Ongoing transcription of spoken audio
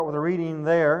With a reading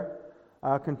there,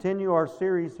 continue our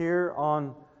series here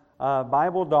on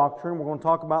Bible doctrine. We're going to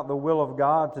talk about the will of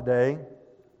God today.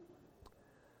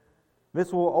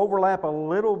 This will overlap a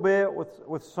little bit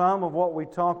with some of what we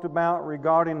talked about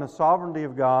regarding the sovereignty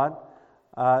of God.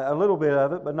 A little bit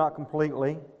of it, but not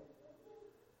completely.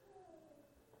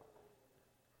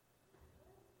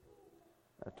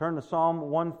 Turn to Psalm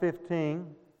 115,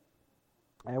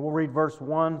 and we'll read verse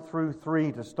 1 through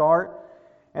 3 to start.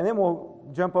 And then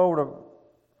we'll jump over to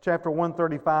chapter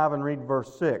 135 and read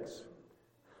verse 6.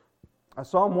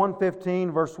 Psalm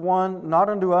 115, verse 1, "Not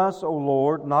unto us, O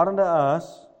Lord, not unto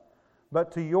us,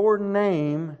 but to your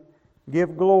name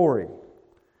give glory,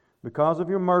 because of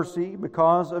your mercy,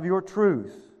 because of your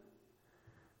truth.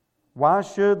 Why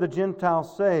should the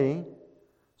Gentiles say,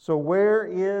 so where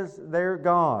is their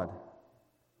God?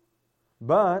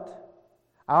 But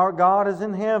our God is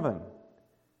in heaven.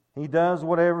 He does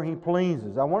whatever He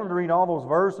pleases." I wanted to read all those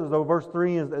verses, though verse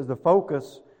 3 is the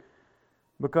focus,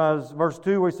 because verse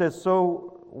 2 where He says,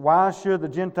 "So why should the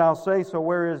Gentiles say, so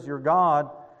where is your God?"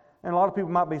 And a lot of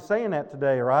people might be saying that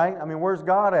today, right? I mean, where's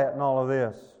God at in all of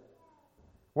this?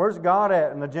 Where's God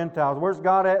at in the Gentiles? Where's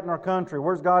God at in our country?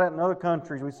 Where's God at in other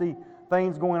countries? We see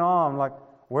things going on like,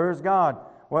 where's God?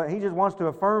 Well, He just wants to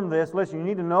affirm this. Listen, you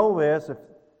need to know this. If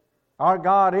our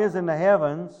God is in the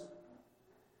heavens,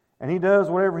 and He does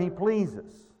whatever He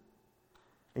pleases.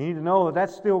 You need to know that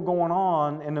that's still going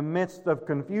on in the midst of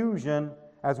confusion.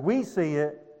 As we see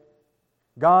it,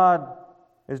 God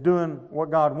is doing what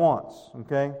God wants.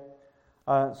 Okay?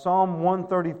 Psalm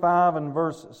 135 and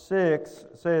verse 6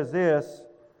 says this,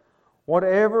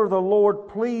 "Whatever the Lord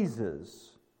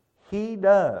pleases, He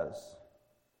does,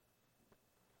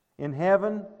 in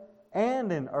heaven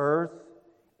and in earth,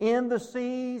 in the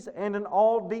seas and in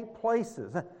all deep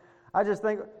places." I just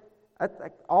think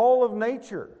all of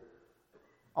nature.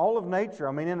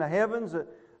 I mean, in the heavens,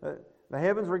 the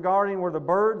heavens regarding where the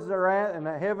birds are at, and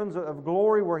the heavens of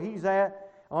glory where He's at,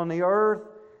 on the earth,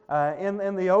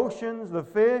 in the oceans, the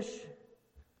fish.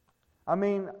 I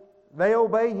mean, they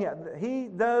obey Him. He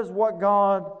does what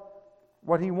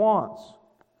He wants.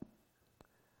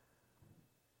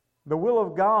 The will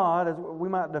of God, as we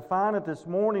might define it this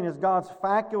morning, is God's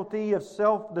faculty of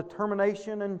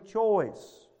self-determination and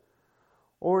choice,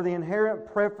 or the inherent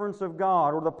preference of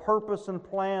God, or the purpose and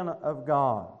plan of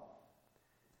God.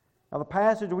 Now, the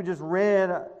passage we just read,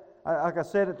 like I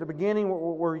said at the beginning,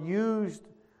 were used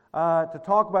to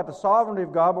talk about the sovereignty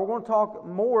of God, but we're going to talk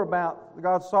more about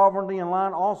God's sovereignty in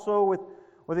line also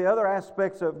with the other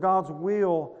aspects of God's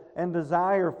will and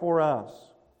desire for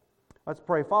us. Let's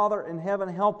pray. Father in heaven,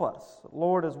 help us,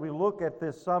 Lord, as we look at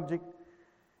this subject.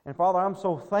 And Father, I'm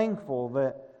so thankful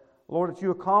that, Lord, that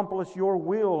You accomplish Your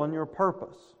will and Your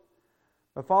purpose.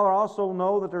 But Father, I also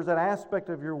know that there's that aspect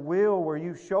of Your will where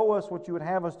You show us what You would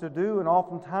have us to do, and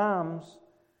oftentimes,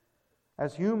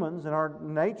 as humans in our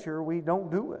nature, we don't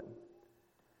do it.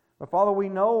 But Father, we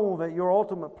know that Your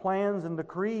ultimate plans and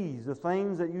decrees, the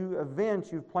things that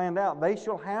events You've planned out, they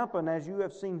shall happen as You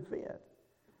have seen fit.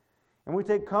 And we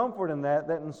take comfort in that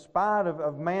in spite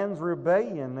of man's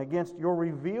rebellion against Your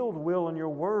revealed will and Your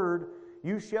word,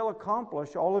 You shall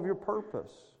accomplish all of Your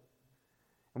purpose.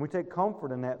 And we take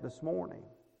comfort in that this morning.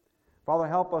 Father,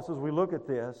 help us as we look at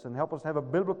this, and help us have a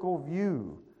biblical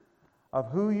view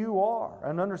of who You are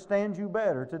and understand You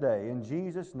better today. In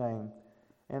Jesus' name,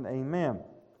 and amen.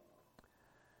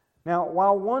 Now,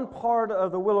 while one part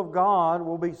of the will of God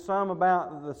will be some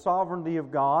about the sovereignty of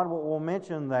God, we'll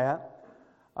mention that.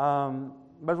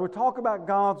 But as we talk about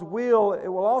God's will, it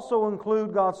will also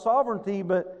include God's sovereignty,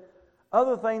 but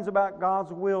other things about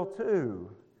God's will too.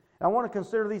 And I want to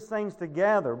consider these things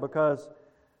together, because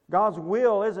God's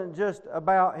will isn't just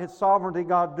about His sovereignty,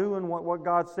 God doing what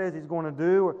God says He's going to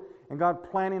do, and God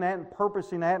planning that and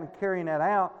purposing that and carrying that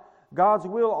out. God's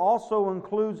will also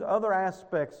includes other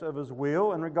aspects of His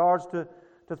will in regards to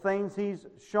things He's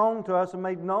shown to us and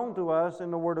made known to us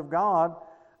in the Word of God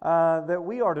that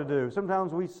we are to do.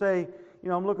 Sometimes we say,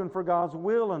 I'm looking for God's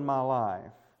will in my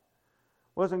life.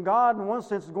 Well, listen, God in one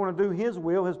sense is going to do His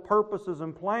will, His purposes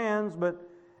and plans, but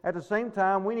at the same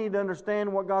time, we need to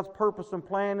understand what God's purpose and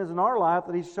plan is in our life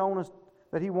that He's shown us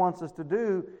that He wants us to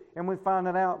do, and we find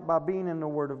that out by being in the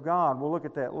Word of God. We'll look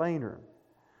at that later.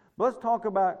 But let's talk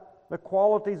about the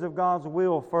qualities of God's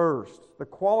will first. The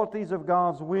qualities of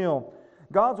God's will.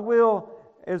 God's will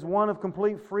is one of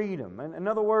complete freedom. And in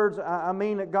other words, I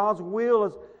mean that God's will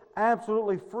is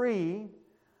absolutely free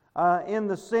in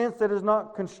the sense that it is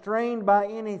not constrained by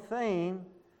anything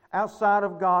outside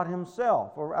of God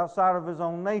Himself or outside of His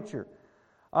own nature.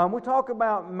 We talk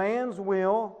about man's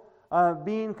will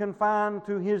being confined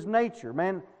to his nature.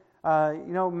 Man,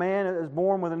 Man is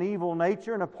born with an evil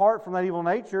nature, and apart from that evil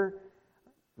nature,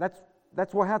 that's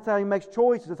how he makes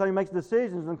choices. That's how he makes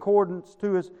decisions in accordance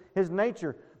to his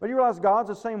nature. But you realize God's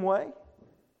the same way?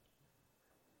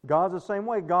 God's the same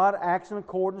way. God acts in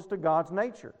accordance to God's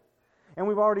nature. And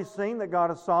we've already seen that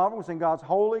God is sovereign. We've seen God's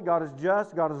holy, God is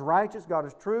just, God is righteous, God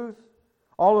is truth.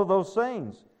 All of those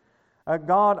things.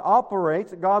 God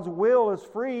operates, God's will is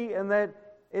free, and that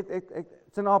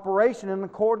it's an operation in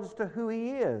accordance to who He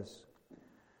is.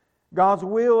 God's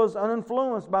will is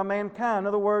uninfluenced by mankind. In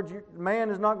other words, man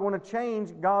is not going to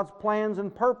change God's plans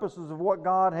and purposes of what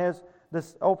God has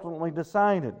ultimately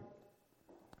decided.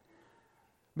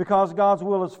 Because God's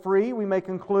will is free, we may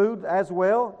conclude as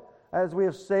well, as we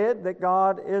have said, that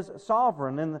God is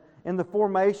sovereign in the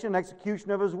formation and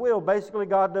execution of His will. Basically,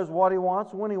 God does what He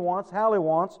wants, when He wants, how He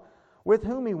wants, with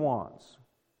whom He wants.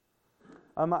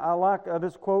 I like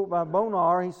this quote by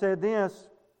Bonar. He said this,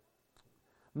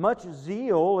 "Much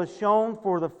zeal is shown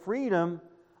for the freedom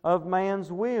of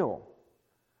man's will.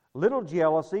 Little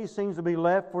jealousy seems to be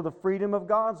left for the freedom of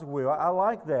God's will." I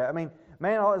like that. I mean,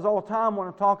 man is all the time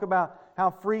wanting to talk about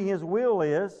how free his will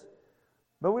is,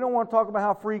 but we don't want to talk about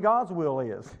how free God's will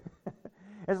is.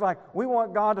 It's like we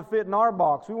want God to fit in our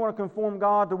box. We want to conform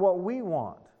God to what we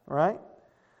want, right?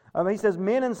 He says,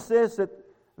 men insist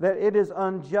that it is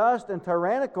unjust and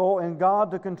tyrannical in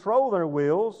God to control their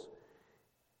wills,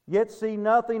 yet see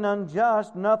nothing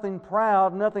unjust, nothing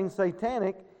proud, nothing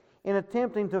satanic in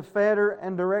attempting to fetter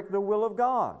and direct the will of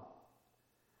God.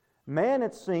 Man,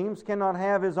 it seems, cannot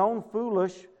have his own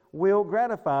foolish will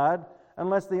gratified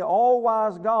unless the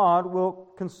all-wise God will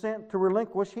consent to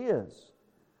relinquish His.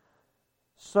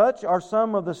 Such are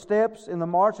some of the steps in the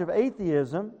march of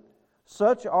atheism.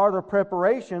 Such are the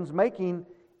preparations making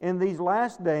in these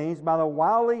last days by the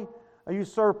wily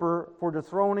usurper for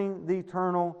dethroning the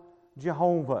eternal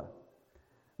Jehovah.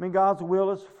 I mean, God's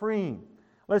will is free.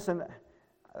 Listen,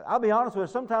 I'll be honest with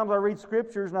you. Sometimes I read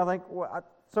Scriptures and I think,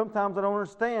 sometimes I don't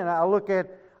understand. I look at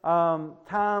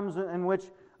times in which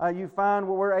you find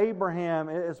where Abraham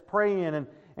is praying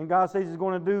and God says He's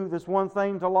going to do this one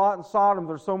thing to Lot and Sodom.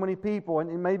 There's so many people,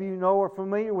 and maybe you know or are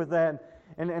familiar with that.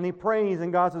 And he prays,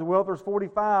 and God says, well, there's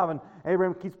 45. And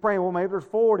Abraham keeps praying, well, maybe there's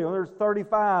 40, well, there's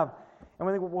 35. And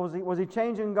we think, was he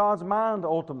changing God's mind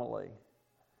ultimately?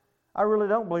 I really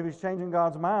don't believe He's changing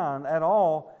God's mind at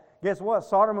all. Guess what?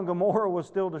 Sodom and Gomorrah was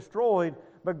still destroyed,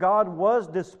 but God was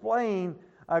displaying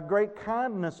a great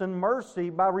kindness and mercy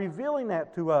by revealing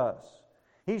that to us.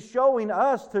 He's showing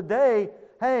us today,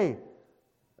 hey,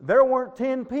 there weren't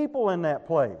 10 people in that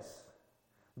place.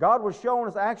 God was showing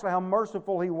us actually how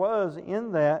merciful He was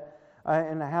in that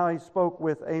and how He spoke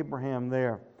with Abraham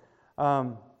there.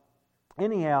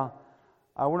 Anyhow,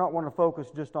 we're not wanting to focus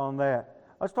just on that.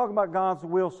 Let's talk about God's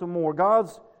will some more.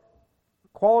 God's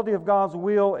quality of God's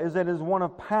will is that it is one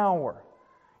of power.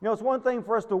 You know, it's one thing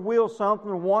for us to will something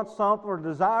or want something or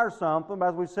desire something, but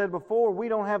as we said before, we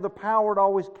don't have the power to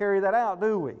always carry that out,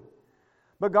 do we?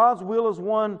 But God's will is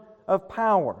one of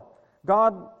power.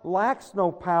 God lacks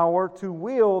no power to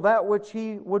will that which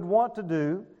He would want to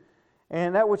do,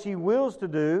 and that which He wills to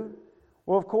do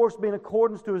will, of course, be in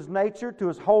accordance to His nature, to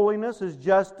His holiness, His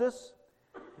justice.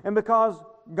 And because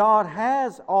God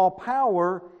has all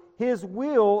power, His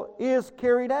will is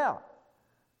carried out.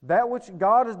 That which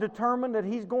God has determined that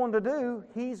He's going to do,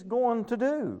 He's going to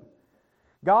do.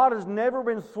 God has never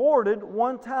been thwarted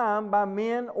one time by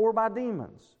men or by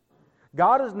demons.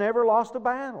 God has never lost a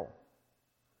battle.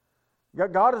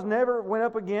 God has never went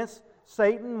up against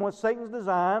Satan, what Satan's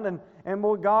designed,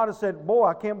 and God has said, boy,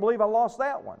 I can't believe I lost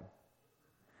that one.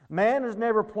 Man has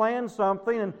never planned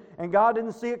something and God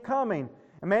didn't see it coming.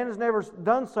 And man has never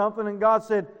done something and God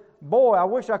said, boy, I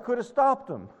wish I could have stopped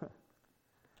him.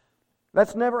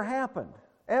 That's never happened,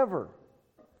 ever.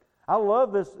 I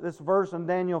love this verse in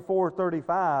Daniel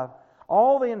 4:35.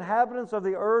 All the inhabitants of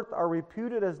the earth are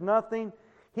reputed as nothing.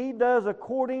 He does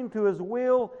according to His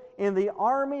will in the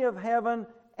army of heaven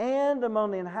and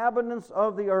among the inhabitants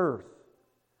of the earth.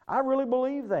 I really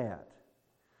believe that.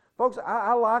 Folks,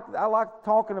 I like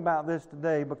talking about this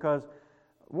today because,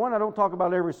 one, I don't talk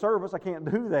about every service. I can't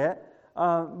do that.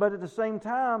 But at the same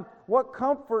time, what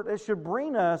comfort it should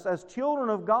bring us as children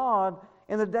of God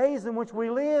in the days in which we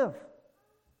live.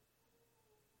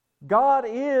 God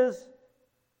is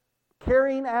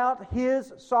carrying out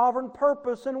His sovereign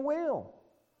purpose and will.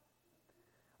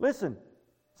 Listen,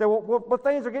 say, well,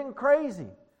 things are getting crazy.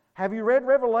 Have you read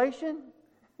Revelation?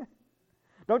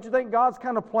 Don't you think God's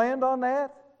kind of planned on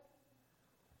that?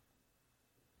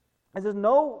 It says,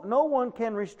 no one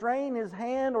can restrain his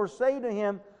hand or say to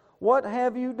him, what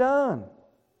have you done?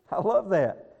 I love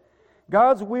that.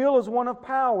 God's will is one of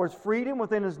power. It's freedom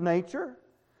within His nature.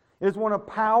 It is one of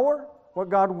power. What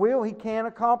God will, He can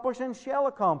accomplish and shall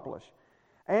accomplish.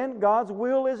 And God's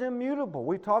will is immutable.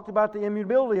 We talked about the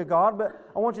immutability of God, but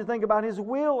I want you to think about His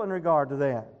will in regard to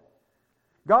that.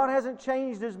 God hasn't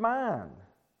changed His mind.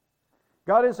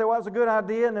 God didn't say, well, that was a good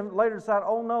idea, and then later decide,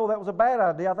 oh no, that was a bad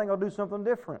idea. I think I'll do something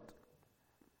different.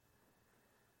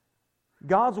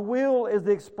 God's will is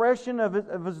the expression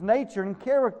of His nature and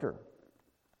character.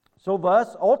 So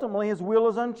thus, ultimately, His will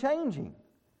is unchanging.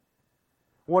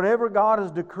 Whatever God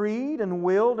has decreed and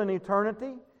willed in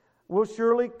eternity will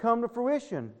surely come to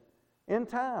fruition in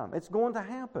time. It's going to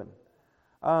happen.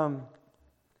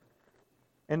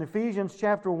 In Ephesians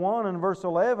chapter 1 and verse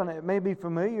 11, it may be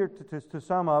familiar to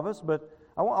some of us, but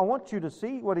I want you to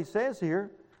see what he says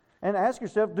here and ask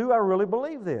yourself, do I really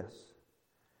believe this?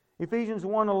 Ephesians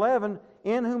 1:11,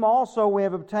 in whom also we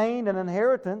have obtained an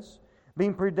inheritance,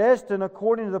 being predestined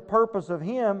according to the purpose of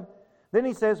Him. Then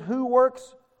he says, who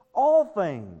works all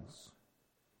things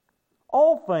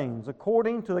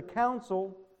according to the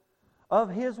counsel of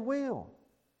His will.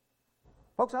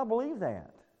 Folks, I believe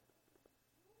that.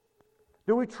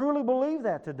 Do we truly believe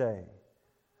that today?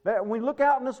 That when we look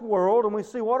out in this world and we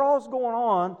see what all is going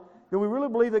on, do we really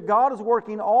believe that God is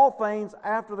working all things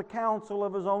after the counsel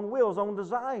of His own will, His own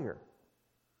desire?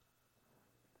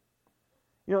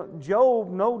 You know, Job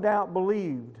no doubt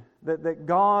believed that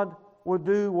God would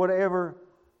do whatever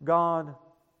God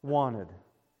wanted.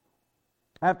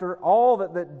 After all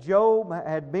that Job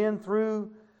had been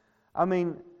through, I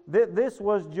mean, this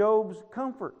was Job's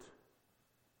comfort.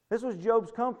 This was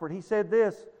Job's comfort. He said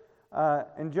this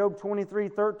in Job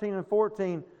 23:13 and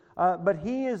 14, but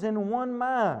he is in one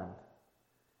mind,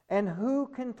 and who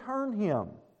can turn him?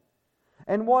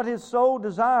 And what his soul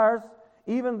desireth,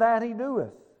 even that he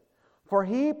doeth. For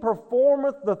he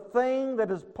performeth the thing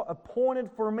that is appointed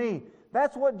for me.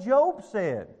 That's what Job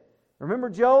said. Remember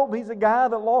Job? He's a guy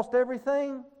that lost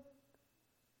everything.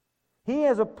 He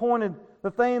has appointed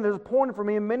the thing that is appointed for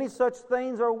me, and many such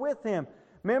things are with him.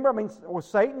 Remember, when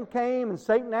Satan came and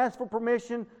Satan asked for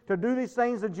permission to do these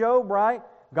things to Job, right?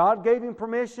 God gave him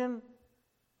permission.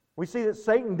 We see that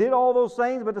Satan did all those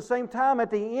things, but at the same time,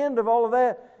 at the end of all of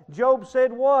that, Job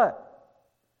said what?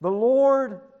 The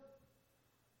Lord,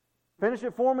 finish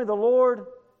it for me, the Lord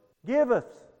giveth.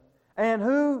 And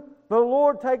who? The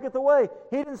Lord taketh away.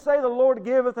 He didn't say the Lord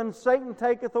giveth and Satan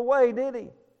taketh away, did he?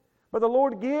 But the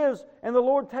Lord gives and the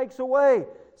Lord takes away.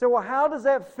 So, well, how does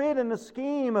that fit in the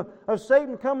scheme of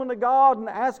Satan coming to God and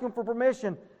asking for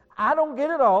permission? I don't get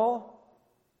it all.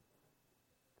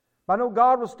 But I know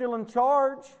God was still in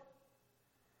charge.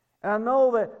 And I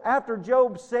know that after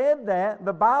Job said that,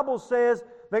 the Bible says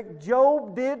that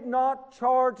Job did not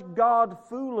charge God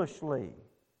foolishly.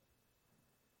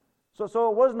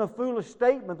 So it wasn't a foolish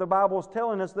statement the Bible is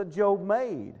telling us that Job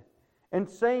made in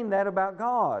saying that about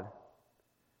God.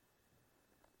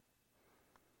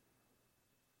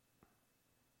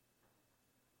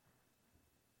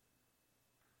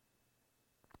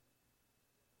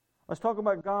 Let's talk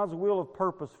about God's will of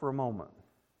purpose for a moment.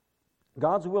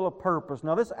 God's will of purpose.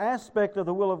 Now, this aspect of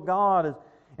the will of God is,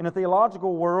 in the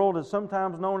theological world, is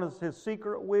sometimes known as His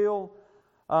secret will,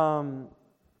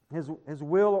 His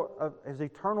will of His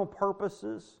eternal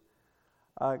purposes.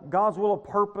 God's will of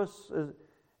purpose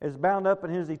is bound up in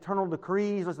His eternal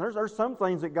decrees. Listen, there's some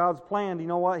things that God's planned. You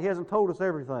know what? He hasn't told us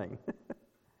everything.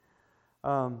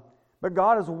 But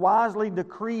God has wisely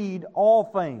decreed all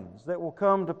things that will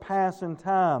come to pass in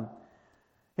time.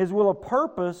 His will of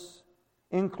purpose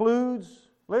includes,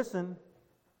 listen,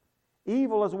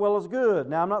 evil as well as good.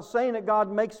 Now, I'm not saying that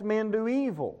God makes men do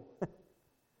evil.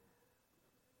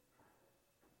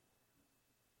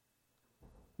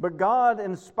 But God,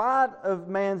 in spite of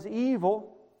man's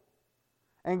evil,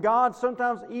 and God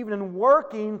sometimes even in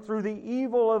working through the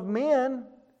evil of men,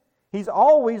 He's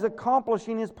always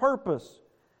accomplishing His purpose.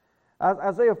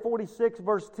 Isaiah 46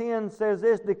 verse 10 says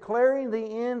this, declaring the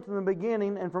end from the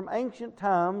beginning and from ancient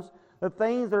times the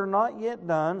things that are not yet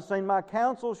done, saying, my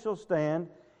counsel shall stand,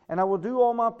 and I will do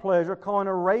all my pleasure, calling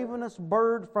a ravenous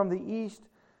bird from the east.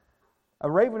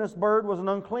 A ravenous bird was an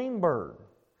unclean bird.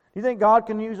 Do you think God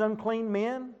can use unclean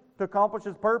men to accomplish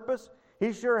His purpose?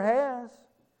 He sure has.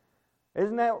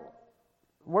 Isn't that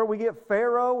where we get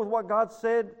Pharaoh with what God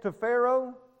said to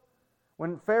Pharaoh?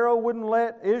 When Pharaoh wouldn't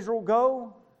let Israel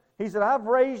go, He said, I've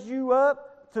raised you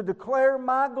up to declare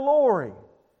my glory.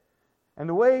 And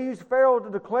the way He used Pharaoh to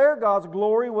declare God's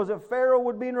glory was that Pharaoh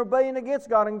would be in rebellion against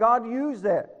God, and God used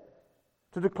that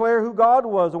to declare who God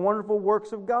was, the wonderful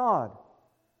works of God.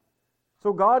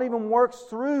 So God even works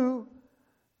through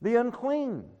the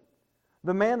unclean.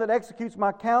 The man that executes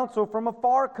my counsel from a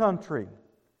far country.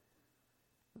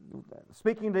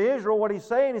 Speaking to Israel, what he's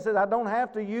saying, he says, I don't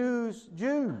have to use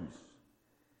Jews.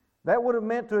 That would have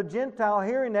meant to a Gentile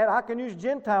hearing that, I can use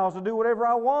Gentiles to do whatever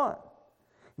I want.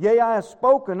 Yea, I have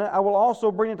spoken it, I will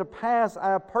also bring it to pass, I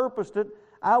have purposed it,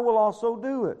 I will also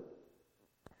do it.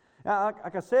 Now,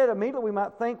 like I said, immediately we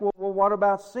might think, well, what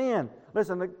about sin?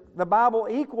 Listen, the Bible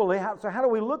equally, so how do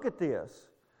we look at this?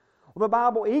 Well, the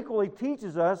Bible equally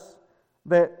teaches us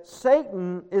that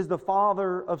Satan is the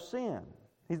father of sin.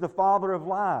 He's the father of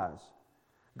lies.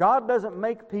 God doesn't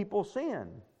make people sin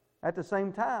at the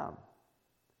same time.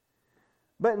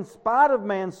 But in spite of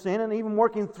man's sin, and even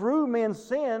working through man's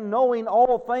sin, knowing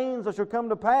all things that shall come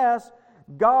to pass,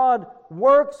 God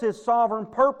works His sovereign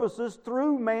purposes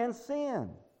through man's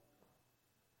sin.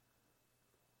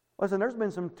 Listen, there's been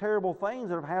some terrible things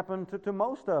that have happened to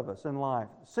most of us in life.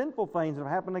 Sinful things that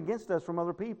have happened against us from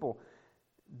other people.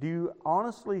 Do you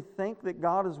honestly think that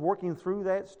God is working through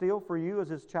that still for you as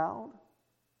His child?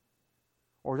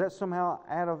 Or is that somehow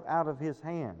out of His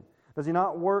hand? Does He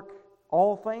not work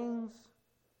all things,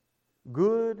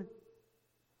 good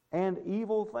and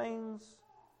evil things,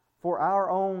 for our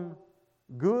own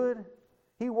good?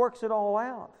 He works it all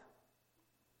out.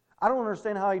 I don't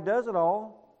understand how He does it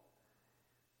all.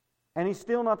 And He's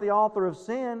still not the author of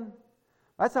sin.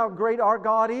 That's how great our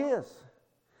God is.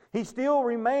 He still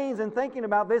remains in thinking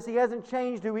about this. He hasn't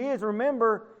changed who He is.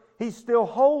 Remember, He's still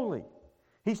holy.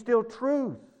 He's still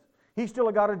truth. He's still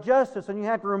a God of justice. And you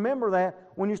have to remember that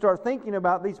when you start thinking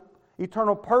about these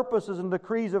eternal purposes and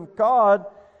decrees of God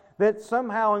that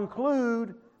somehow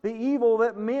include the evil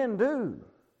that men do.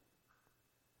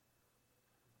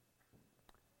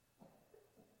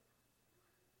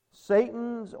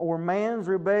 Satan's or man's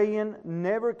rebellion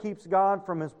never keeps God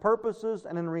from His purposes,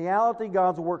 and in reality,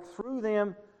 God's worked through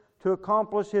them to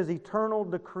accomplish His eternal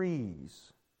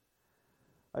decrees.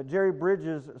 Jerry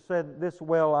Bridges said this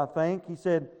well, I think. He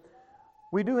said,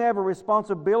 we do have a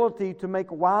responsibility to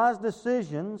make wise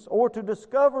decisions or to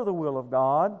discover the will of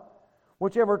God,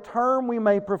 whichever term we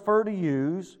may prefer to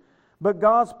use, but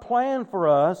God's plan for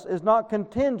us is not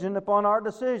contingent upon our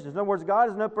decisions. In other words, God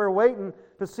isn't up there waiting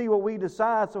to see what we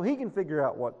decide so He can figure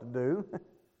out what to do.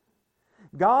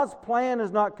 God's plan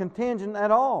is not contingent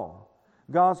at all.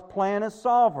 God's plan is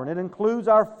sovereign. It includes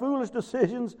our foolish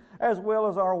decisions as well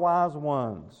as our wise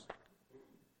ones.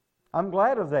 I'm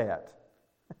glad of that.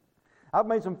 I've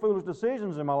made some foolish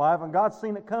decisions in my life, and God's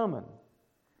seen it coming.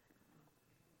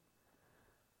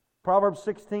 Proverbs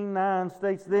 16:9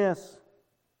 states this,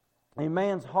 a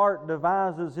man's heart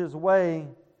devises his way,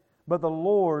 but the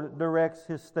Lord directs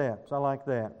his steps. I like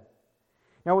that.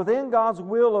 Now, within God's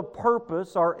will of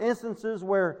purpose are instances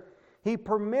where He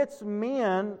permits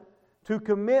men to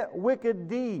commit wicked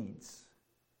deeds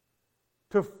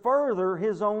to further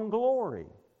His own glory.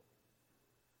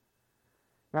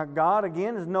 Now, God,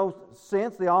 again, is in no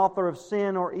sense the author of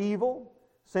sin or evil,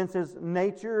 since His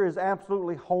nature is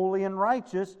absolutely holy and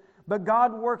righteous, but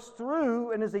God works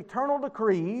through in His eternal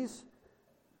decrees,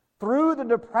 through the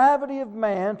depravity of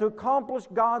man, to accomplish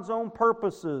God's own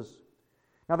purposes.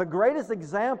 Now, the greatest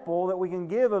example that we can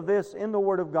give of this in the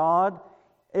Word of God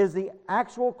is the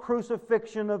actual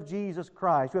crucifixion of Jesus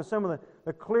Christ. You have some of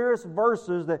the clearest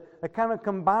verses that kind of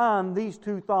combine these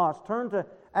two thoughts. Turn to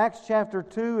Acts chapter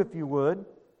 2, if you would.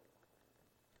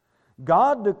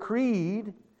 God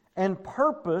decreed and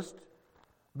purposed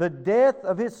the death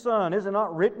of His Son. Is it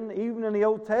not written even in the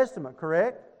Old Testament,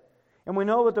 correct? And we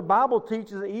know that the Bible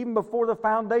teaches that even before the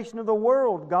foundation of the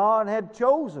world, God had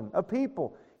chosen a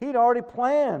people. He'd already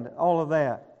planned all of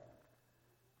that.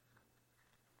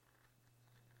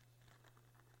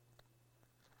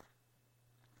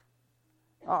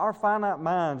 Our finite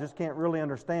mind just can't really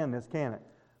understand this, can it?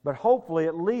 But hopefully,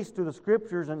 at least through the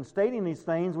Scriptures and stating these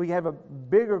things, we have a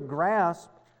better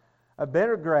grasp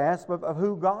of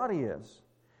who God is.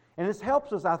 And this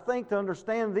helps us, I think, to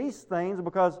understand these things,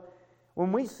 because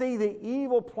when we see the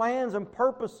evil plans and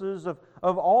purposes of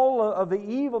all of the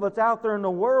evil that's out there in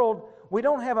the world, we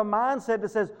don't have a mindset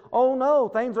that says, oh no,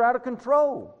 things are out of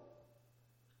control.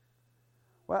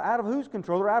 Well, out of whose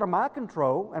control? They're out of my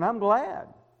control, and I'm glad.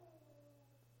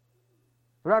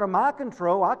 They're out of my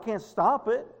control. I can't stop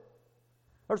it.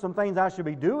 There's some things I should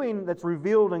be doing that's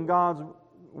revealed in God's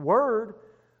Word,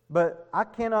 but I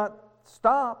cannot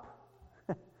stop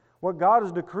what God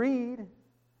has decreed.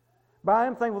 But I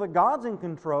am thankful that God's in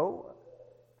control.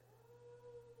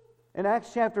 In Acts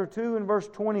chapter 2 and verse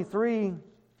 23,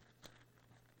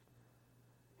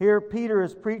 here Peter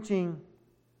is preaching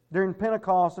during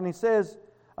Pentecost, and he says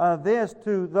this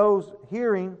to those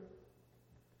hearing.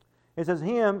 It says,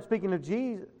 Him, speaking of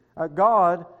Jesus,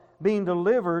 God, being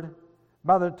delivered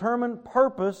by the determined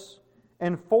purpose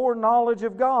and foreknowledge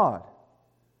of God.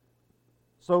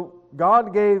 So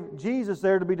God gave Jesus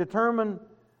there to be determined,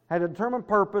 had a determined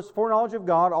purpose, foreknowledge of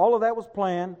God. All of that was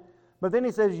planned. But then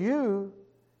He says, you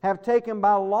have taken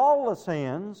by lawless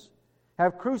hands,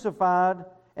 have crucified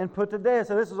and put to death.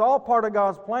 So this is all part of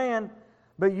God's plan,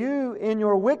 but you in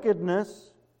your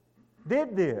wickedness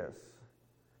did this.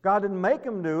 God didn't make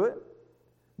them do it,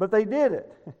 but they did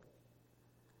it.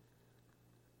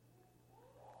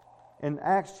 In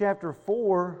Acts chapter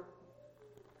 4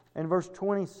 and verse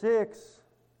 26,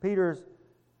 Peter's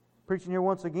preaching here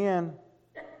once again,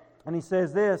 and he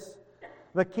says this,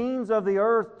 the kings of the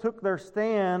earth took their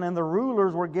stand, and the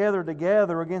rulers were gathered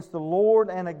together against the Lord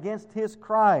and against His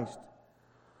Christ.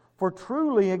 For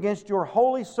truly against your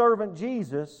holy servant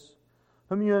Jesus,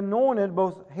 whom you anointed,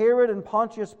 both Herod and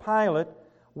Pontius Pilate,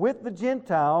 with the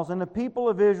Gentiles and the people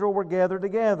of Israel were gathered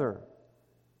together.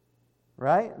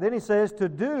 Right? Then he says, to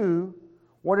do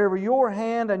whatever your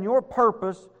hand and your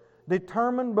purpose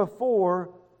determined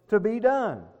before to be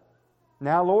done.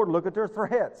 Now, Lord, look at their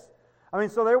threats. I mean,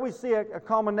 so there we see a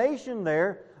combination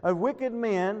there of wicked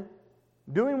men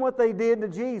doing what they did to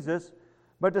Jesus,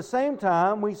 but at the same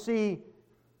time we see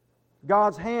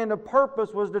God's hand of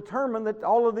purpose was determined that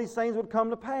all of these things would come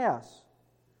to pass.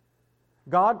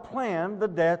 God planned the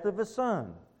death of His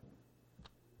Son.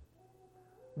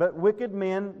 But wicked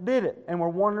men did it and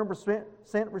were 100%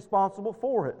 responsible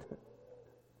for it.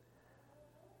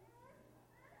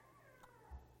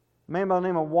 A man by the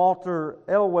name of Walter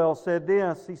Elwell said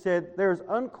this. He said, there's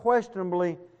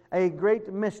unquestionably a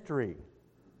great mystery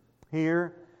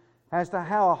here as to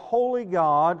how a holy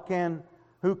God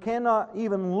who cannot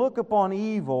even look upon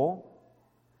evil,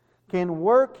 can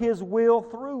work His will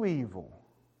through evil.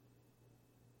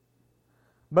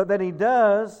 But that He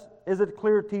does is a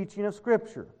clear teaching of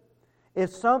Scripture. If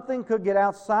something could get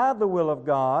outside the will of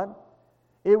God,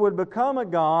 it would become a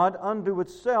god unto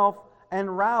itself and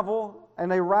a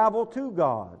rival to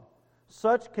God.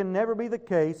 Such can never be the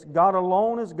case. God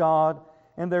alone is God,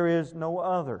 and there is no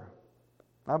other.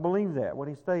 I believe that, what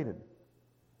he stated.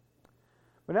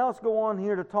 But now let's go on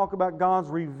here to talk about God's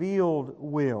revealed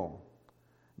will.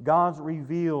 God's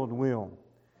revealed will.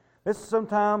 This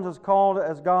sometimes is called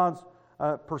as God's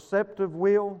perceptive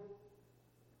will.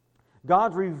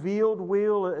 God's revealed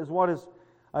will is what is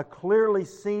clearly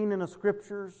seen in the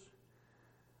Scriptures.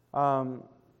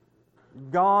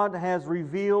 God has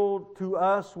revealed to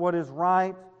us what is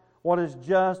right, what is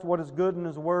just, what is good in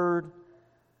His Word.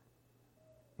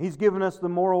 He's given us the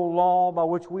moral law by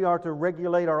which we are to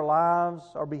regulate our lives,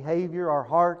 our behavior, our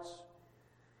hearts.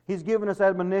 He's given us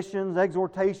admonitions,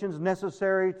 exhortations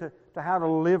necessary to how to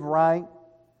live right.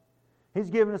 He's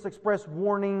given us express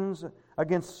warnings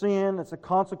against sin, its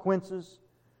consequences.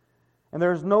 And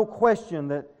there's no question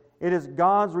that it is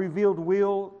God's revealed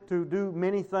will to do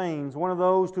many things. One of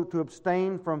those to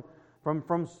abstain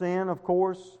from sin, of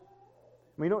course.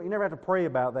 I mean, you never have to pray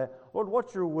about that. Lord,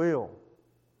 what's your will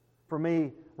for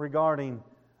me regarding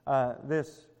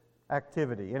this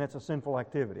activity? And it's a sinful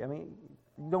activity. I mean,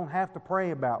 you don't have to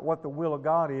pray about what the will of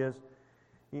God is.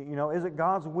 You know, is it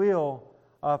God's will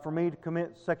for me to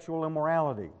commit sexual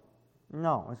immorality?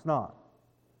 No, it's not.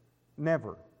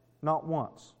 Never. Not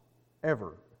once.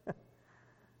 Ever.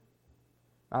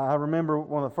 I remember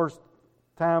one of the first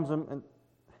times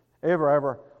ever I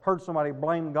ever heard somebody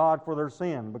blame God for their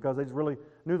sin because they just really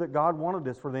knew that God wanted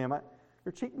this for them.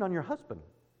 You're cheating on your husband.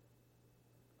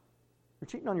 You're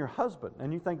cheating on your husband,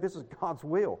 and you think this is God's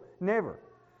will. Never.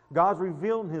 God's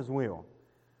revealed His will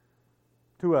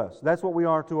to us. That's what we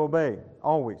are to obey,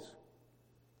 always.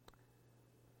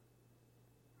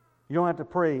 You don't have to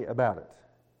pray about it.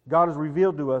 God has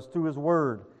revealed to us through His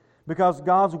Word. Because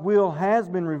God's will has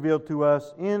been revealed to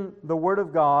us in the Word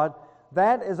of God,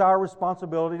 that is our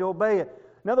responsibility to obey it.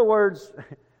 In other words,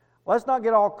 let's not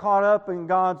get all caught up in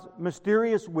God's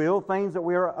mysterious will, things that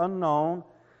we are unknown,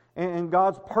 and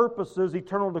God's purposes,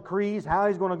 eternal decrees, how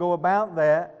He's going to go about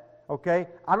that. Okay?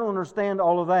 I don't understand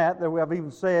all of that. I've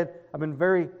even said, I've been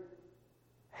very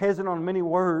hesitant on many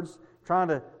words, trying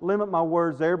to limit my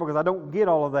words there because I don't get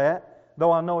all of that,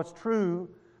 though I know it's true.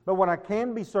 But what I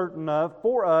can be certain of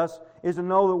for us is to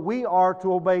know that we are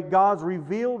to obey God's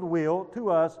revealed will to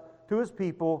us, to His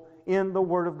people, in the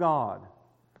Word of God.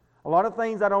 A lot of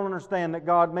things I don't understand that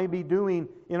God may be doing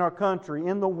in our country,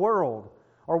 in the world,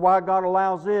 or why God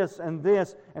allows this, and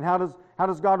how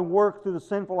does God work through the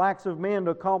sinful acts of men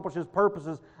to accomplish His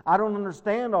purposes. I don't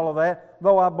understand all of that,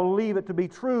 though I believe it to be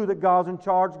true that God's in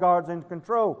charge, God's in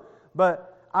control.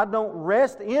 But I don't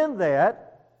rest in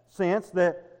that sense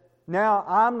that now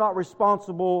I'm not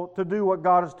responsible to do what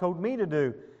God has told me to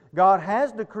do. God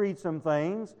has decreed some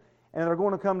things, and they're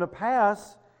going to come to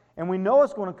pass, and we know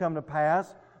it's going to come to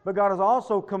pass, but God has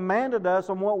also commanded us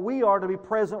on what we are to be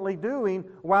presently doing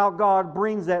while God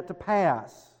brings that to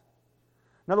pass.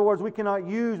 In other words, we cannot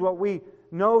use what we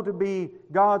know to be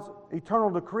God's eternal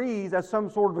decrees as some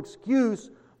sort of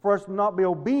excuse for us to not be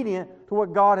obedient to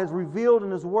what God has revealed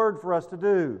in His Word for us to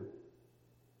do.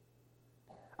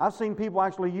 I've seen people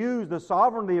actually use the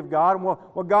sovereignty of God, and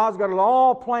well, God's got it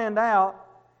all planned out,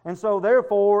 and so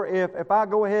therefore, if I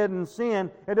go ahead and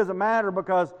sin, it doesn't matter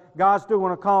because God's still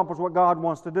going to accomplish what God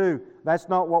wants to do. That's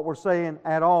not what we're saying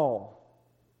at all.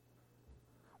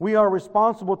 We are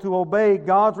responsible to obey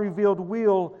God's revealed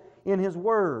will in His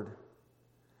Word.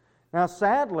 Now,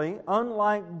 sadly,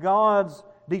 unlike God's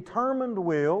determined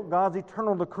will, God's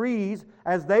eternal decrees,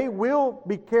 as they will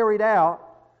be carried out,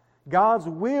 God's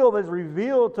will that is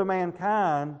revealed to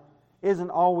mankind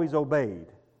isn't always obeyed.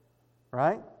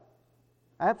 Right?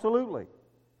 Absolutely.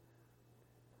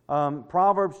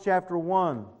 Proverbs chapter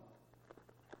 1.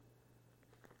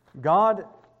 God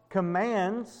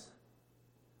commands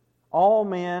all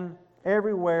men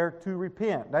everywhere to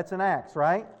repent. That's in Acts,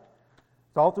 right?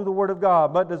 It's all through the Word of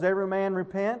God. But does every man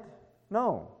repent?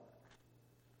 No.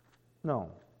 No.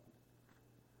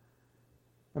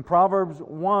 In Proverbs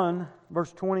 1,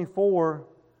 verse 24,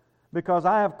 because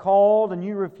I have called and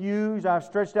you refused, I have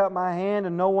stretched out my hand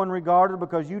and no one regarded,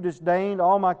 because you disdained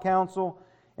all my counsel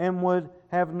and would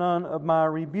have none of my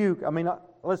rebuke. I mean,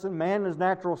 listen, man in his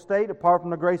natural state, apart from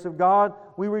the grace of God,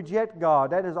 we reject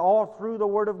God. That is all through the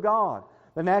Word of God.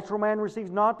 The natural man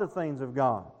receives not the things of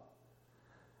God.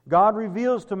 God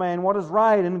reveals to man what is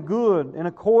right and good in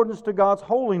accordance to God's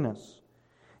holiness.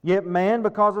 Yet man,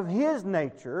 because of his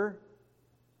nature,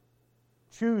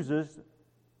 chooses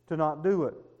to not do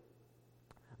it.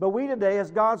 But we today,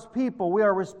 as God's people, we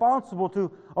are responsible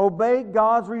to obey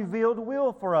God's revealed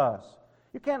will for us.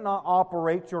 You can't not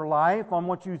operate your life on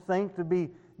what you think to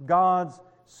be God's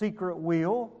secret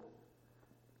will.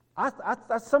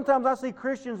 Sometimes I see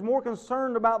Christians more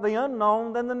concerned about the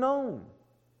unknown than the known.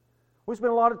 We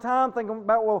spend a lot of time thinking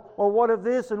about, well, what of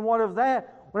this and what of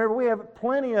that, whenever we have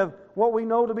plenty of what we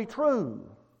know to be true.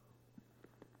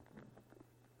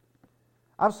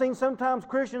 I've seen sometimes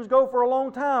Christians go for a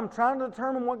long time trying to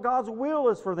determine what God's will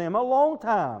is for them. A long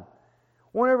time.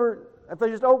 If they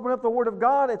just open up the Word of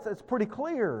God, it's pretty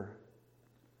clear.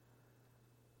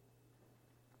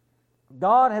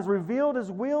 God has revealed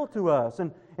His will to us.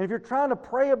 And if you're trying to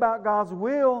pray about God's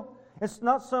will, it's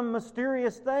not some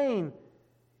mysterious thing.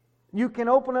 You can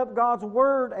open up God's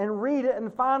Word and read it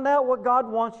and find out what God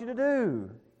wants you to do.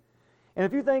 And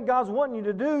if you think God's wanting you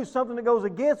to do something that goes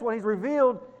against what He's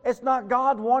revealed, it's not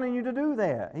God wanting you to do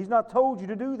that. He's not told you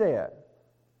to do that.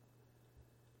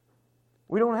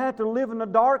 We don't have to live in the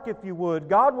dark, if you would.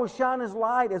 God will shine His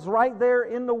light. It's right there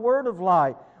in the Word of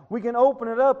light. We can open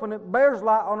it up and it bears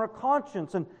light on our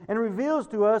conscience and reveals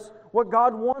to us what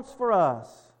God wants for us.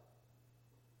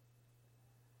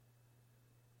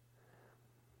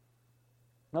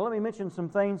 Now let me mention some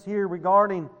things here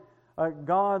regarding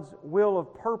God's will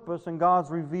of purpose and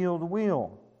God's revealed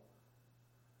will.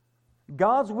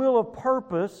 God's will of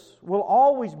purpose will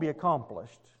always be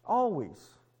accomplished. Always.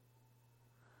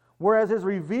 Whereas His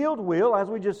revealed will, as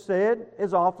we just said,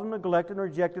 is often neglected and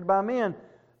rejected by men.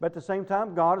 But at the same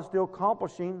time, God is still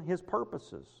accomplishing His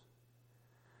purposes.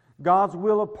 God's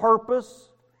will of purpose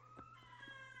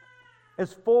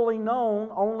is fully known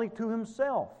only to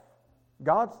Himself.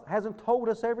 God hasn't told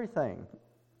us everything.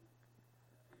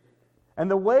 And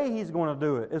the way He's going to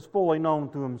do it is fully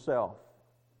known to Himself.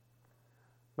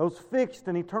 Those fixed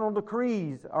and eternal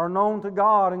decrees are known to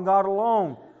God and God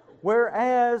alone.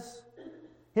 Whereas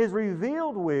His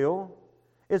revealed will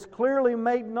is clearly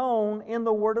made known in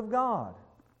the Word of God.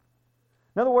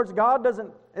 In other words, God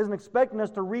isn't expecting us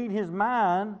to read His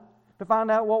mind to find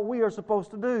out what we are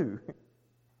supposed to do.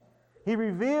 He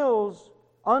reveals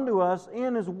unto us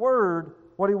in His Word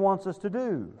what He wants us to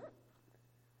do.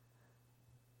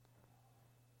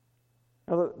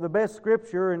 Now, the best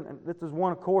scripture, and this is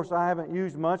one, of course, I haven't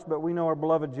used much, but we know our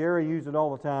beloved Jerry used it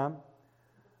all the time.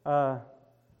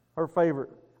 Her favorite,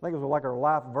 I think it was like her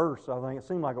life verse, I think. It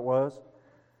seemed like it was.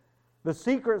 The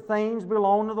secret things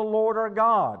belong to the Lord our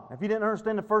God. If you didn't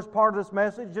understand the first part of this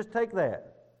message, just take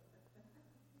that.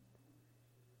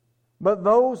 But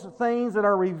those things that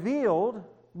are revealed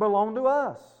belong to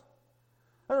us.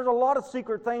 There's a lot of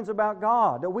secret things about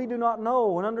God that we do not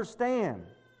know and understand.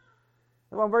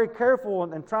 I'm very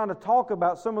careful in trying to talk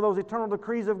about some of those eternal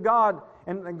decrees of God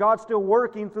and God's still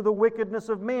working through the wickedness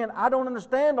of men. I don't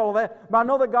understand all of that, but I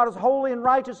know that God is holy and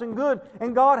righteous and good,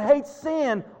 and God hates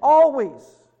sin always.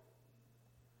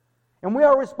 And we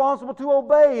are responsible to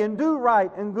obey and do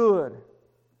right and good.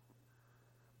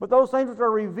 But those things which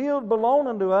are revealed belong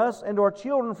unto us and to our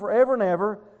children forever and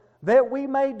ever, that we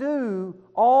may do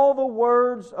all the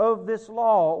words of this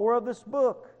law or of this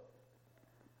book.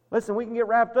 Listen, we can get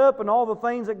wrapped up in all the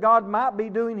things that God might be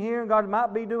doing here and God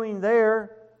might be doing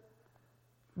there.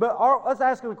 But let's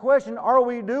ask the question, are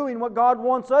we doing what God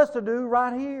wants us to do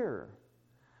right here?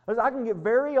 Listen, I can get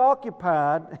very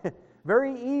occupied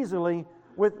very easily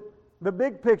with the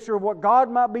big picture of what God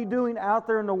might be doing out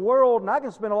there in the world, and I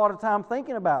can spend a lot of time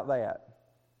thinking about that.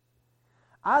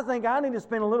 I think I need to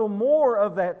spend a little more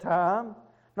of that time,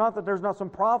 not that there's not some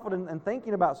profit in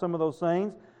thinking about some of those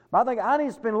things, but I think I need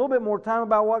to spend a little bit more time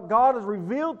about what God has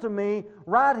revealed to me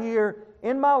right here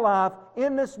in my life,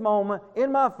 in this moment,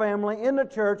 in my family, in the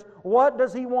church. What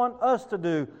does He want us to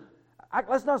do?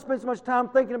 Let's not spend so much time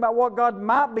thinking about what God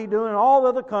might be doing in all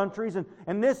other countries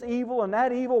and this evil and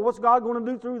that evil. What's God going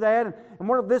to do through that? And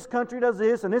what if this country does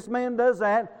this and this man does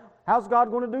that? How's God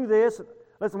going to do this?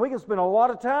 Listen, we can spend a lot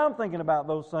of time thinking about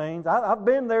those things. I've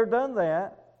been there, done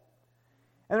that.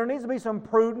 And there needs to be some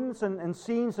prudence and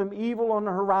seeing some evil on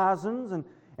the horizons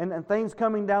and things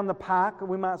coming down the pike,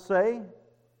 we might say,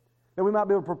 that we might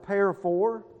be able to prepare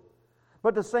for. But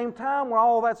at the same time, when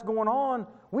all that's going on,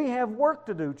 we have work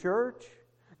to do, church.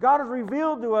 God has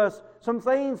revealed to us some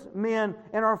things, men,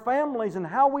 in our families and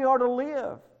how we are to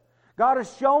live. God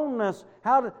has shown us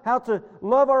how to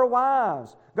love our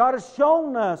wives. God has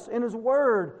shown us in His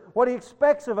Word what He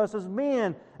expects of us as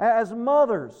men, as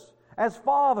mothers, as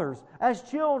fathers, as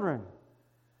children,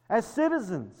 as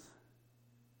citizens.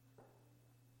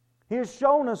 He has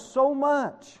shown us so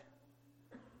much.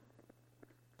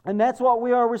 And that's what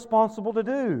we are responsible to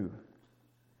do.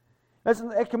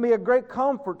 Listen, it can be a great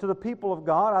comfort to the people of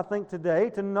God, I think,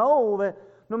 today, to know that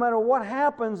no matter what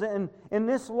happens in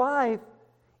this life,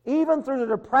 even through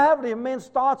the depravity of men's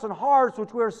thoughts and hearts,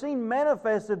 which we are seeing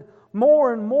manifested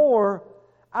more and more,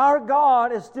 our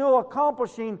God is still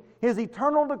accomplishing His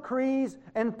eternal decrees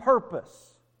and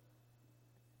purpose.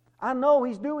 I know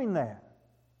He's doing that.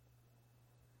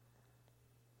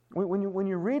 When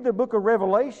you read the book of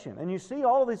Revelation and you see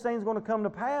all of these things going to come to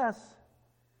pass,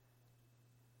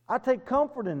 I take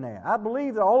comfort in that. I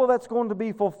believe that all of that's going to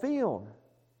be fulfilled.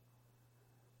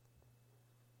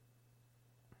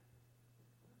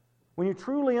 When you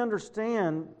truly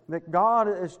understand that God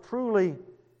is truly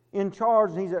in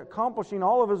charge and He's accomplishing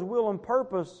all of His will and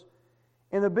purpose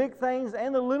in the big things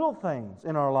and the little things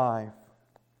in our life,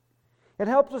 it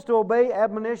helps us to obey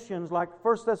admonitions like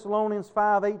 1 Thessalonians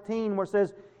 5:18, where it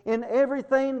says, "In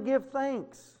everything give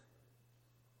thanks."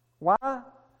 Why?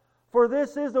 "For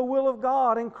this is the will of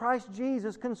God in Christ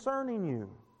Jesus concerning you."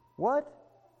 What?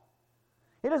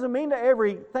 It doesn't mean that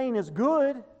everything is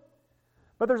good,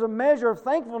 but there's a measure of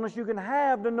thankfulness you can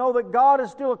have to know that God is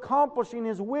still accomplishing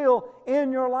His will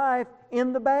in your life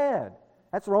in the bad.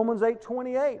 That's Romans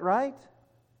 8:28, right?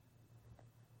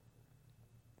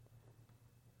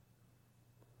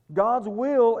 God's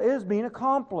will is being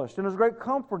accomplished, and there's great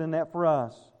comfort in that for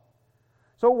us.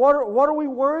 So what are we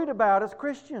worried about as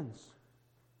Christians?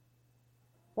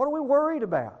 What are we worried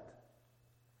about?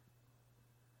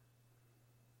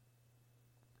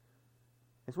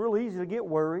 It's real easy to get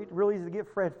worried, real easy to get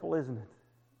fretful, isn't it?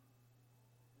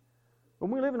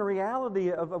 When we live in the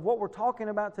reality of what we're talking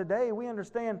about today, we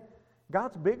understand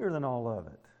God's bigger than all of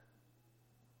it.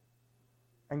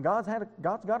 And God's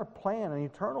got a plan, an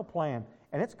eternal plan,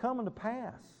 and it's coming to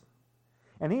pass.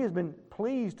 And He has been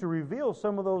pleased to reveal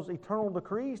some of those eternal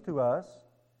decrees to us.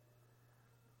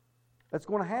 That's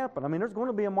going to happen. I mean, there's going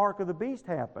to be a mark of the beast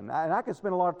happen. And I could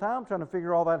spend a lot of time trying to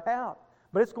figure all that out.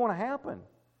 But it's going to happen.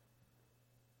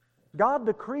 God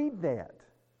decreed that.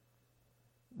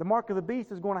 The mark of the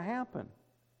beast is going to happen.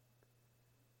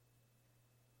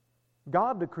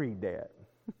 God decreed that.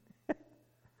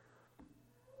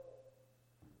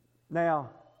 Now,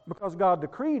 because God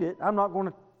decreed it, I'm not going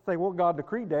to say, well, God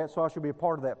decreed that, so I should be a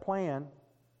part of that plan.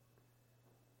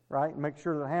 Right? And make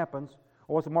sure that happens.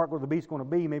 Or what's the mark of the beast going to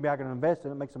be? Maybe I can invest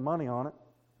in it, make some money on it.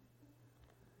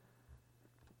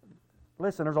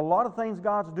 Listen, there's a lot of things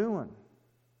God's doing.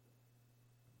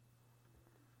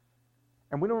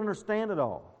 And we don't understand it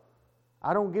all.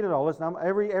 I don't get it all. Listen,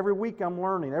 every week I'm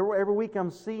learning. Every week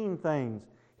I'm seeing things,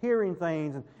 hearing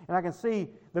things, and I can see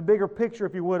the bigger picture,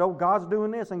 if you would. Oh, God's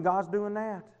doing this and God's doing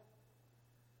that.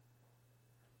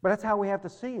 But that's how we have to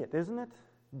see it, isn't it?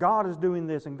 God is doing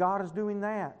this and God is doing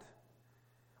that.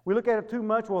 We look at it too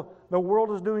much. Well, the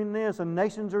world is doing this and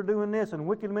nations are doing this and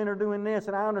wicked men are doing this,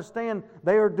 and I understand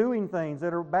they are doing things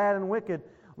that are bad and wicked.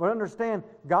 But understand,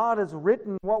 God has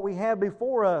written what we have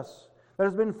before us, that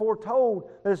has been foretold,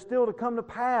 that is still to come to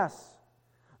pass.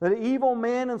 That evil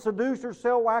men and seducers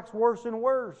shall wax worse and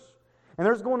worse. And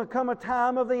there's going to come a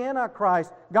time of the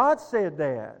Antichrist. God said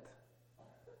that.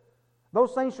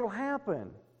 Those things shall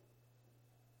happen.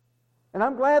 And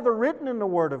I'm glad they're written in the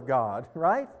Word of God,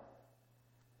 right?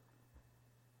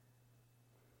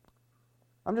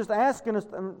 I'm just asking us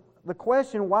the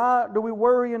question, why do we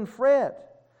worry and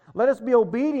fret? Let us be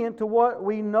obedient to what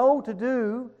we know to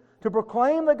do, to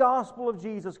proclaim the gospel of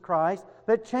Jesus Christ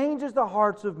that changes the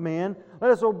hearts of men. Let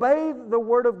us obey the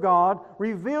Word of God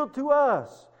revealed to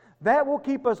us. That will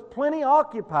keep us plenty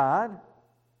occupied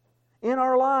in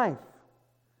our life.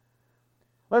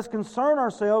 Let's concern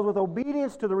ourselves with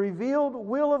obedience to the revealed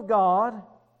will of God.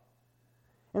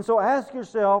 And so ask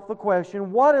yourself the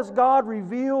question, what has God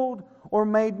revealed or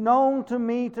made known to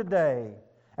me today?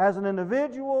 As an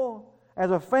individual, as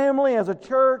a family, as a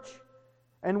church,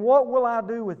 and what will I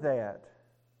do with that?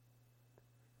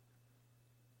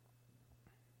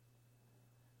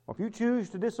 Well, if you choose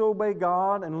to disobey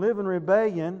God and live in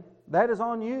rebellion, that is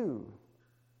on you.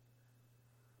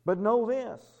 But know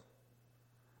this,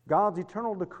 God's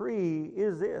eternal decree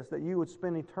is this, that you would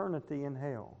spend eternity in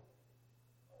hell.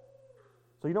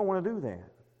 So you don't want to do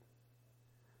that.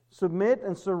 Submit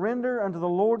and surrender unto the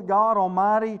Lord God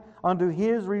Almighty, unto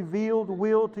His revealed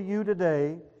will to you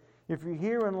today. If you're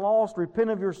here and lost, repent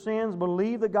of your sins,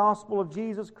 believe the gospel of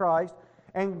Jesus Christ,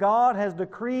 and God has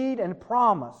decreed and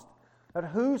promised that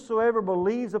whosoever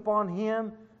believes upon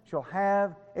Him shall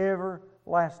have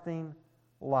everlasting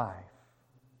life.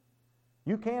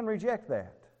 You can reject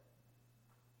that.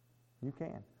 You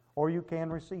can. Or you can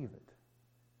receive it.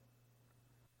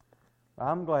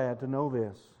 I'm glad to know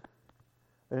this,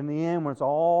 that in the end, when it's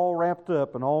all wrapped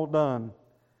up and all done,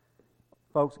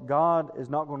 folks, God is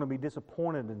not going to be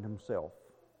disappointed in Himself.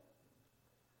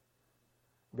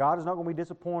 God is not going to be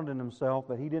disappointed in Himself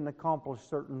that He didn't accomplish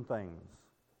certain things.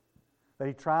 That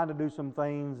He tried to do some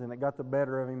things and it got the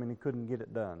better of Him and He couldn't get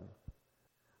it done.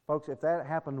 Folks, if that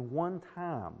happened one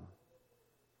time,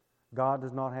 God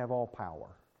does not have all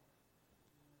power.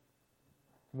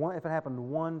 If it happened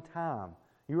one time,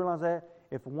 you realize that?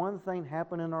 If one thing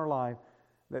happened in our life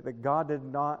that God did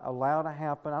not allow to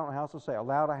happen, I don't know how else to say,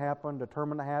 allow to happen,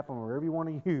 determine to happen, whatever you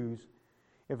want to use,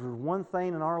 if there's one thing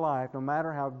in our life, no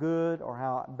matter how good or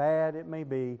how bad it may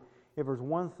be, if there's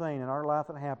one thing in our life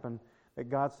that happened that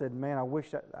God said, man, I wish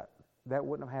that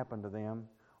wouldn't have happened to them,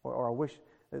 or I wish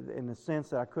in the sense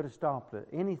that I could have stopped it,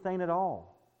 anything at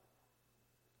all.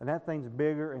 And that thing's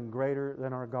bigger and greater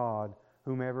than our God,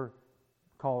 whomever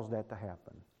caused that to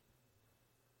happen.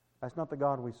 That's not the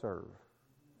God we serve.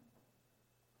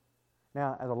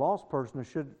 Now, as a lost person, it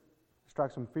should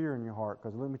strike some fear in your heart,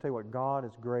 because let me tell you what, God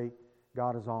is great,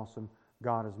 God is awesome,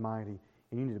 God is mighty,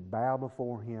 and you need to bow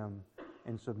before Him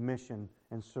in submission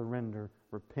and surrender,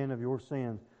 repent of your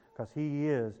sins, because He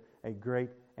is a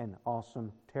great and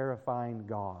awesome, terrifying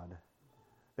God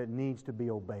that needs to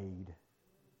be obeyed.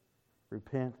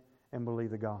 Repent and believe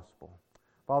the gospel.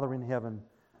 Father in heaven,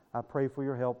 I pray for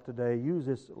your help today. Use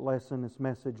this lesson, this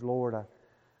message, Lord.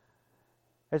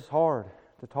 It's hard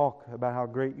to talk about how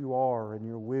great you are and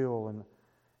your will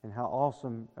and how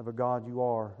awesome of a God you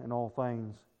are in all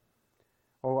things.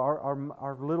 Oh,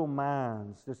 our little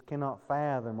minds just cannot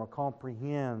fathom or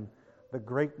comprehend the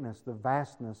greatness, the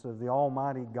vastness of the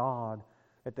Almighty God,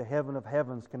 that the heaven of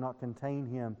heavens cannot contain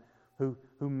Him, who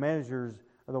measures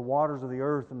the waters of the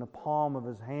earth in the palm of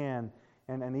His hand,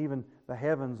 and even the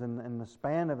heavens in the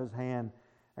span of His hand.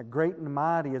 Great and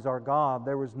mighty is our God.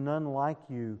 There is none like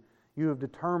you. You have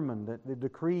determined that the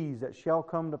decrees that shall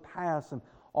come to pass, and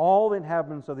all the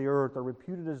inhabitants of the earth are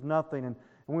reputed as nothing, and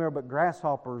we are but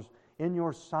grasshoppers in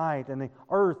your sight, and the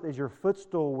earth is your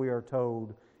footstool, we are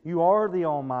told. You are the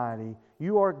Almighty.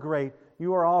 You are great.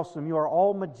 You are awesome. You are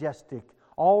all majestic,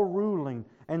 all ruling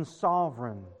and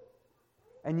sovereign.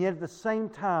 And yet at the same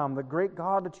time, the great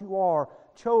God that you are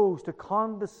chose to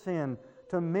condescend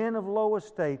to men of low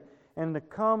estate and to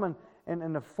come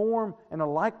and to form in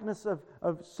a likeness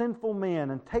of sinful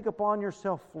men and take upon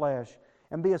yourself flesh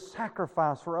and be a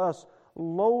sacrifice for us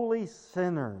lowly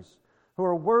sinners who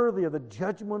are worthy of the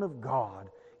judgment of God.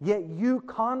 Yet you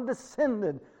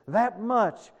condescended that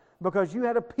much because you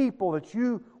had a people that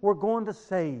you were going to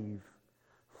save.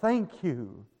 Thank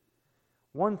you.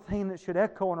 One thing that should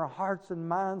echo in our hearts and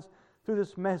minds through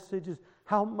this message is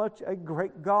how much a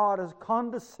great God has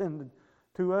condescended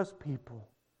to us people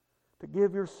to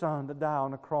give your Son to die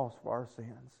on the cross for our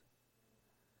sins.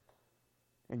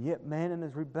 And yet man in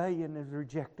his rebellion is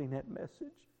rejecting that message.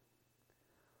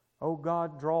 Oh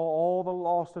God, draw all the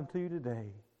lost unto you today.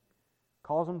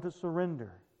 Cause them to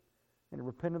surrender. and to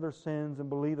repent of their sins and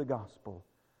believe the gospel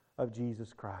of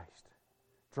Jesus Christ.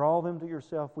 Draw them to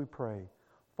yourself, we pray,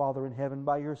 Father in heaven,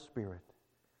 by your Spirit.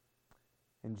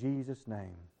 In Jesus'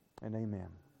 name, and amen.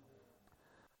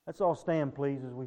 Let's all stand, please, as we